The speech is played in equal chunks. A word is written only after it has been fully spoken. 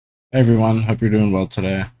Hey everyone, hope you're doing well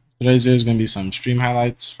today. Today's video is going to be some stream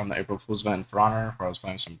highlights from the April Fool's event in For Honor, where I was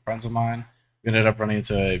playing with some friends of mine. We ended up running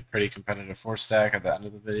into a pretty competitive 4-stack at the end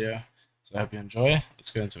of the video, so I hope you enjoy.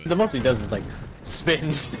 Let's get into it. The most he does is like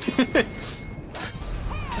spin.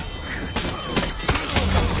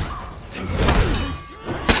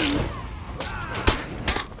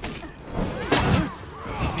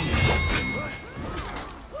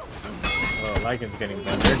 Oh, Lycan's getting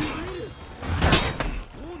better.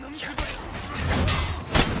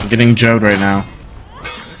 I'm getting Joed right now.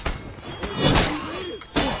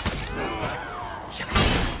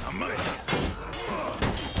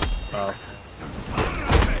 Oh.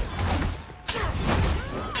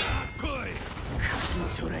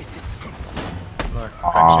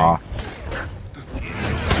 Aww.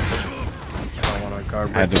 I don't want to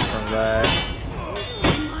guard break from that.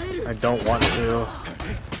 I don't want to.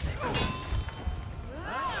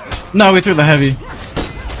 No, we threw the heavy.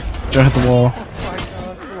 Joe hit the wall.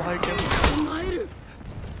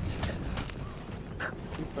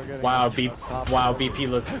 Wow, BP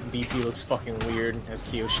looks fucking weird as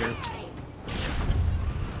Kyoshin.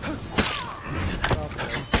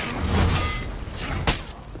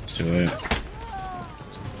 It's too late.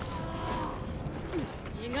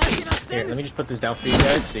 Here, let me just put this down for you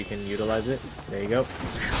guys so you can utilize it. There you go.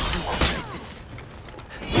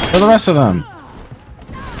 For the rest of them.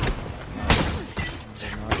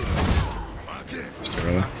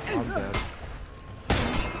 Really?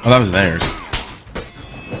 Oh, that was theirs.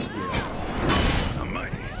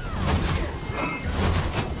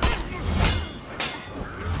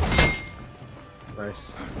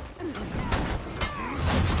 Nice.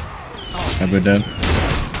 Everybody dead.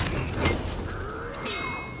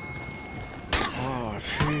 Oh,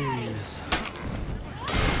 jeez.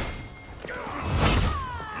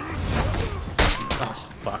 Oh,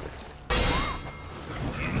 fuck.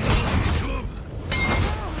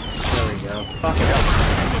 There we go. Fuck it up.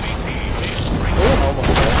 Oh,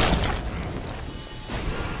 almost dead.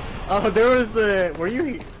 Oh, there was a. Were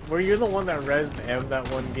you the one that rezzed M that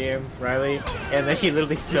one game, Riley? And then he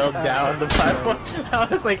literally fell down the platform. I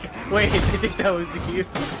was like, wait, I think that was you.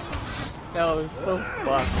 That was so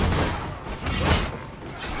fucked.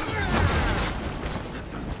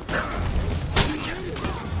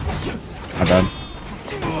 My bad.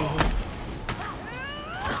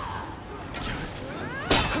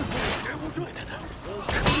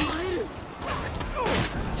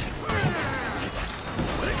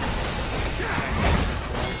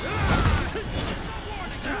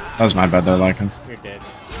 That was my bad though, Lycan. You're dead.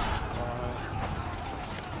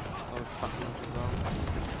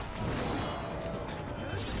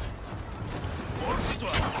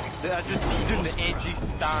 I just see you doing the edgy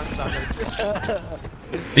stance on it.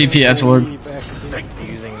 BP Edgelord. Like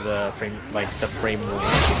using the frame, the frame move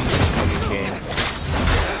of the game.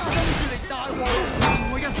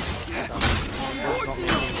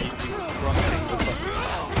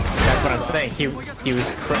 That's what I'm saying. He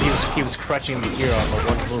was crutching the hero on the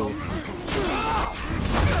one move.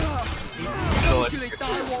 So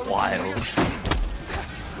it's wild.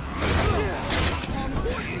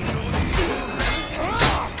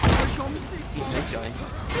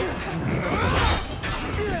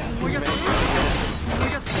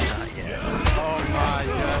 Oh my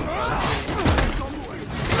god.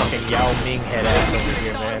 Fucking Yao Ming head ass over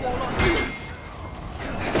here, man.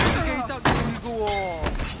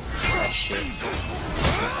 That shit.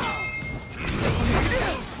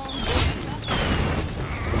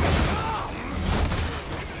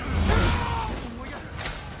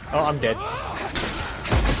 Oh, I'm dead.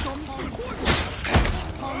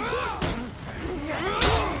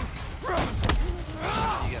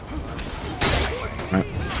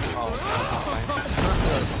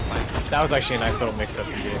 That was actually a nice little mix-up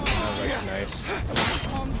you did. That was actually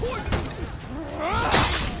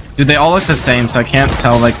nice. Dude, they all look the same, so I can't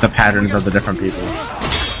tell like the patterns of the different people.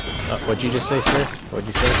 What'd you just say, sir? What'd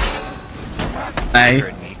you say? Hey.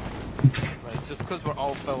 Right, just because we're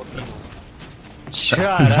all Filipino. Shut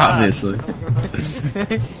up! Obviously.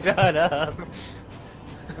 Shut up!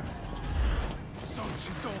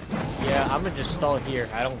 Yeah, I'm gonna just stall here.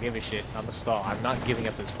 I don't give a shit. I'm gonna stall. I'm not giving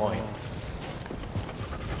up this point.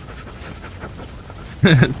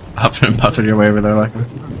 Puffing your way over there, like.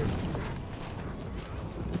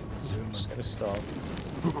 Just gonna stall.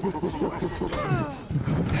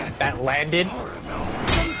 That landed?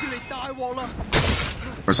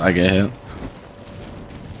 Of course, I get hit.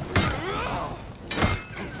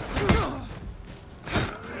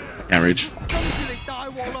 Can't reach.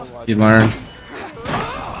 You learn.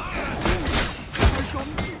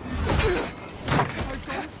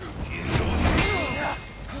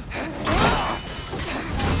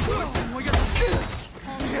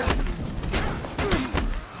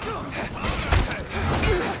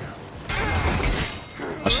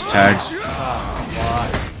 Just tags.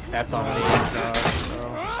 What? That's on me. I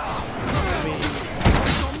mean,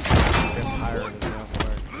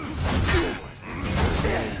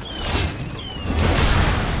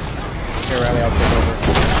 here, Riley, I'll take over.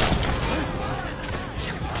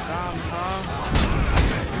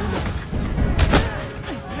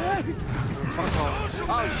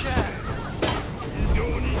 Oh shit!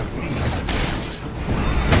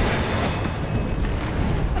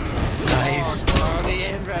 Nice. Oh, they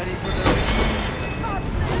ain't ready for the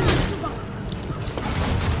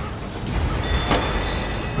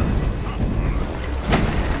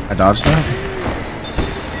I dodged that.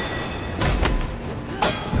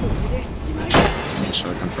 Should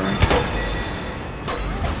I confirm?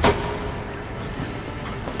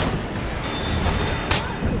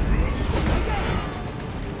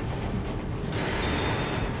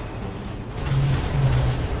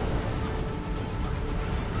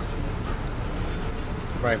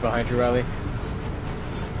 Right behind you, Riley.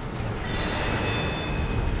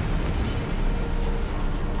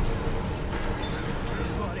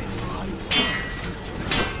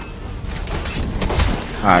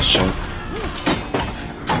 Ah, shit.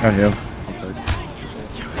 Got you.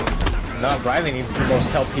 No, Riley needs the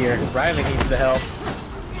most help here. Riley needs the help.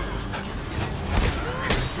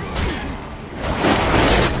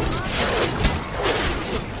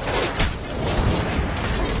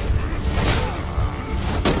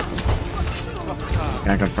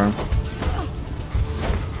 Can't confirm.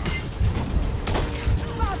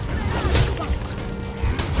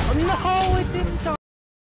 No, it didn't die.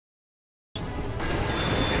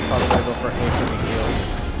 Probably gonna go for aim for the heals.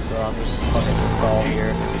 So I'm just fucking stall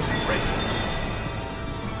here.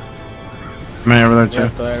 How many over there too?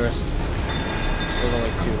 Yep, there's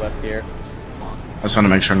only 2 left here. I just want to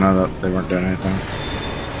make sure none of that they weren't doing anything.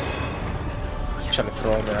 Trying to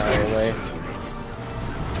throw them out of the way.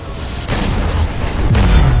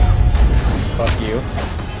 Fuck you.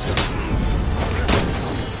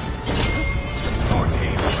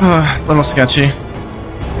 Little sketchy.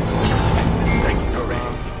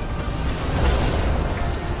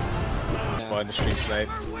 Spawn the street snipe. I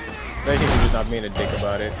think he was not being a dick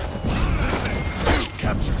about it.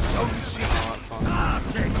 capture.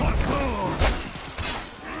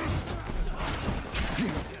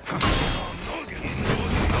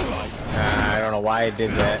 I don't know why I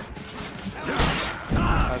did that.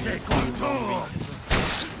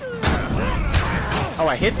 Oh,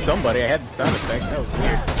 I hit somebody. I had the sound effect. That was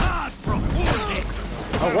weird.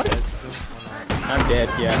 Oh, what? I'm dead,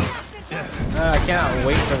 yeah. I cannot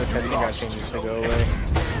wait for the testing ground changes to go away.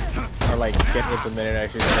 Or, like, get implemented, I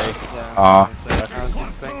should say. I was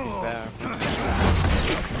expecting that.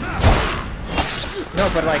 No,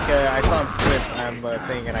 but, like, I saw him flip on the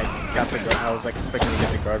thing, and I got the guard. I was, like, expecting to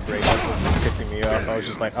get the guard break. That was pissing me off. I was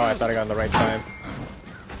just like, oh, I thought I got on the right time.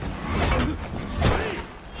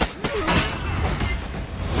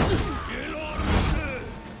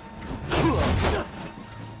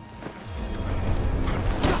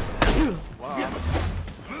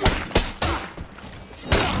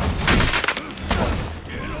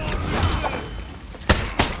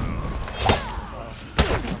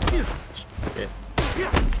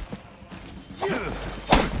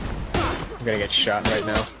 I'm gonna get shot right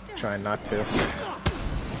now. Trying not to.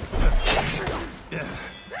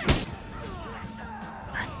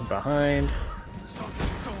 Behind.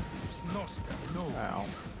 Ow.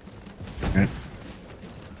 Okay.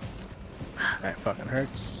 That fucking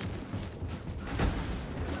hurts.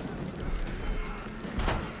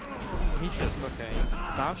 He's just okay.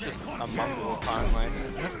 Sounds just a mumble apparently.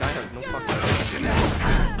 This guy has no fucking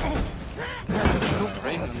There's no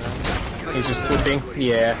brain in there. It's like He's just flipping.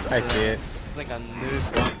 Yeah, I see it. It's like a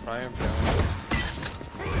noob one prior bro.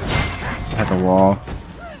 At the wall.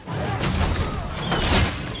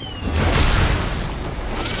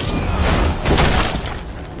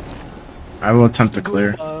 I will attempt to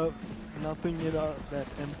clear. Nothing in that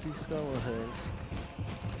empty skull of his.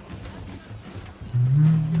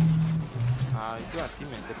 He's got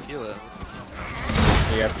teammates to peel it.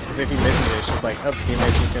 Yeah, because if he misses it, it's just like, oh,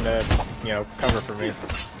 teammate's just gonna, you know, cover for me.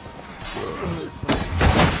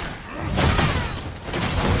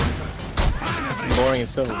 It's boring and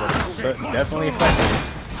simple, but it's definitely effective.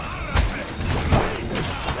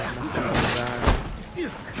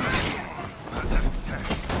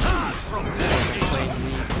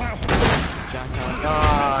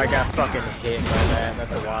 Oh, I got fucking hit by that.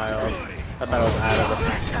 That's wild. I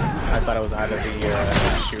thought I was out of the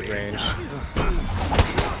shoot range.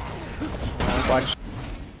 Watch.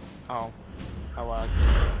 Oh. I lagged.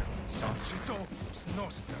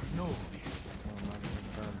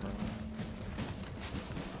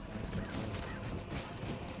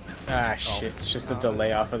 Ah, shit. It's just a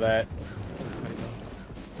delay off of that. Yeah,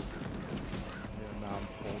 now I'm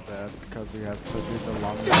full dead because he has to do the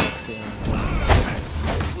long box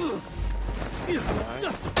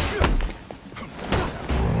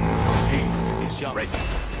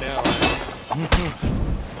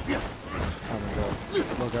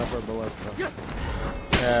Look out for ballista.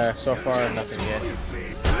 So far, nothing yet.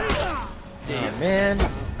 Oh, man.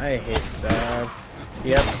 I hate Sav.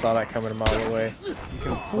 Yep, saw that coming a mile away.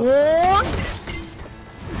 What?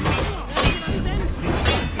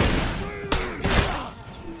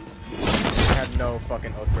 I had no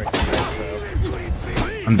fucking Oathbreaker yet, so...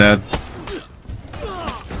 I'm dead.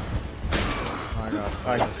 Oh my god.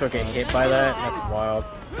 I can still get hit by that? That's wild.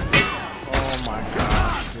 Oh my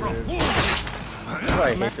gosh, dude. That's why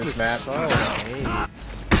I hate this map. Oh,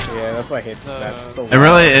 yeah, that's why I hate this map. It's so It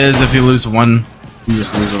really is. If you lose one, you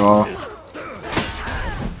just lose it all.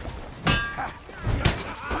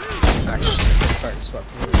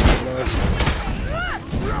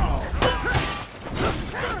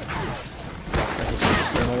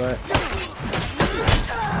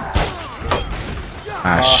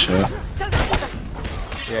 Ah, shit.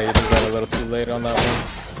 Yeah, you just got a little too late on that one.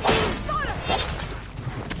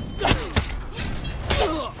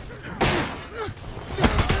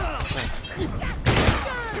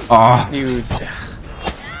 Oh. You.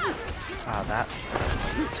 Ah, that.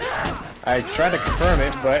 I tried to confirm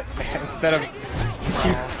it, but instead of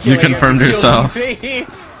You confirmed yourself.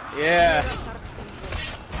 Yeah.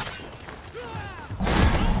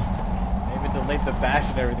 I even delayed the bash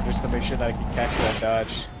and everything just to make sure that I could catch that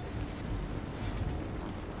dodge.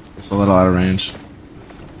 It's a little out of range.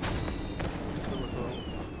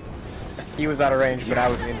 He was out of range, but I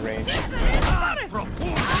was in range.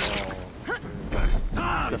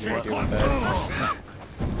 That's what I'm doing with that.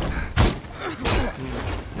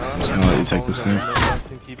 I'm just gonna let you take this thing.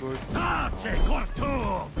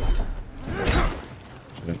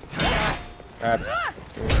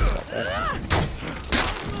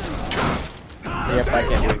 Yep, I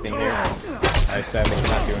can't do anything here. I sadly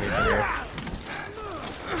cannot do anything here.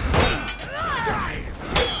 I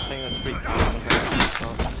think that's pretty tough.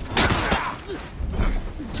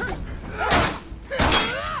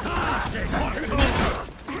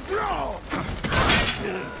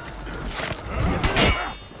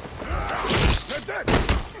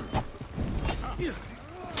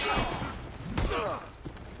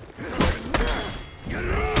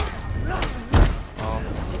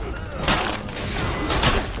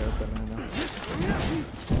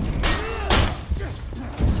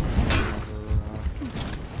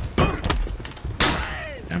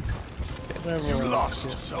 You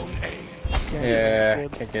lost Zone A. Yeah,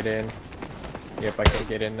 can't get in. Yep, I can't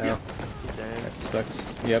get in now. That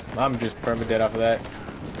sucks. Yep, I'm just permadead off of that.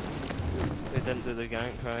 They didn't do the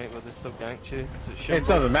gank right, but they still ganked you. It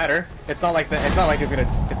doesn't matter. It's not like that. It's not like it's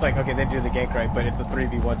gonna. It's like okay, they do the gank right, but it's a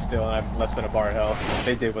 3v1 still, and I'm less than a bar of health.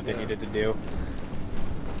 They did what they needed to do.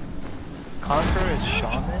 Conqueror is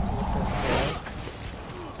Shaman? What the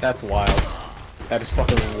fuck? That's wild. That is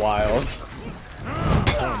fucking wild.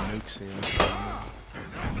 Oh, nukes here.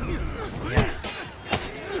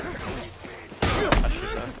 I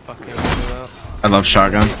should have fucking do that. I love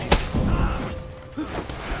shotgun.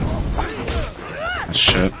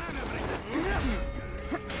 Shit.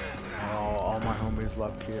 Oh, all my homies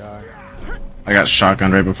love Ki. I got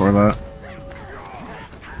shotgun right before that.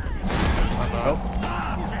 Nope.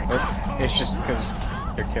 It's just because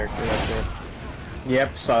your character, that's it.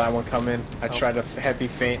 Yep, saw that one coming. I tried to heavy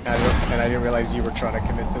feint, and I didn't realize you were trying to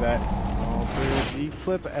commit to that. Oh, dude, you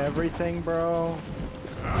flip everything, bro.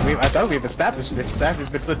 I thought we've established this. Seth has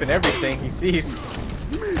been flipping everything he sees.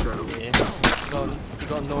 Yeah. He's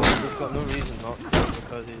got no reason not to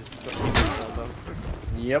because he's got teammates held up.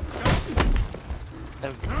 Yep.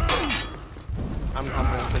 I'm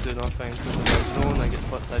going to do nothing because of my zone. I get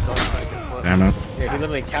flipped. I dodge. I get flipped. Damn it. Yeah, he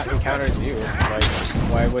literally counters you. Like,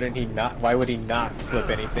 why wouldn't he not? Why would he not flip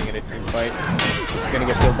anything in a team fight? He's gonna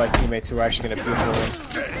get killed by teammates who are actually gonna peel for him.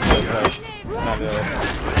 So it's like, it's not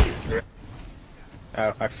really.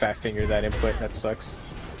 Oh, I fat fingered that input. That sucks.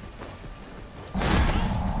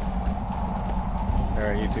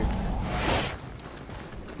 Alright, you two.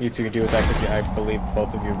 You two can deal with that because I believe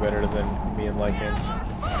both of you are better than me and like him.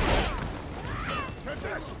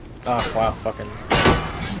 Oh, wow, fucking.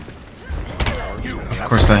 Of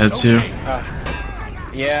course that hits you.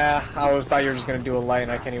 Yeah, I thought you were just gonna do a light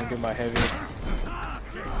and I can't even do my heavy.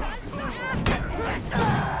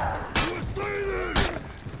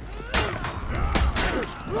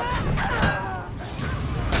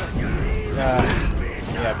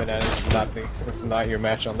 Yeah, Banana, it's not your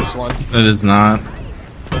match on this one. It is not.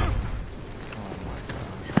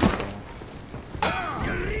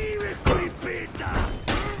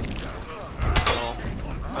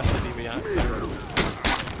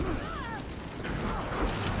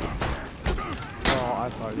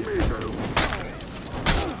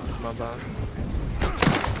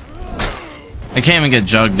 I can't even get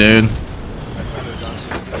jugged, dude.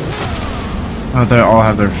 Oh, they all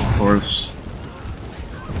have their fourths.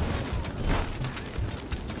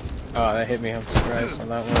 Oh, that hit me. I'm surprised on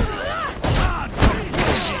that one.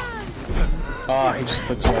 Oh, he just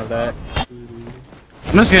flipped me on that.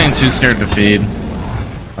 I'm just getting too scared to feed.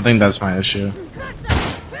 I think that's my issue.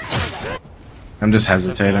 I'm just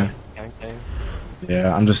hesitating.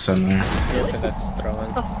 Yeah, I'm just sitting there. Yep, and that's throwing.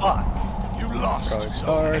 You lost Throwing zone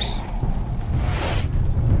stars. A.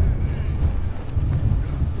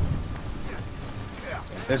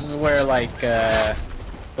 This is where, like,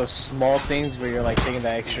 those small things where you're, like, taking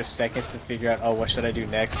the extra seconds to figure out, oh, what should I do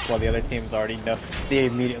next, while the other teams already know. They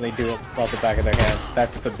immediately do it off the back of their hand.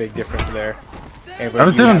 That's the big difference there. Hey, I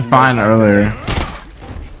was doing fine earlier.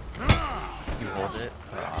 You hold it.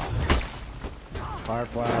 Fire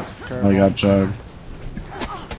blast. I got jugged.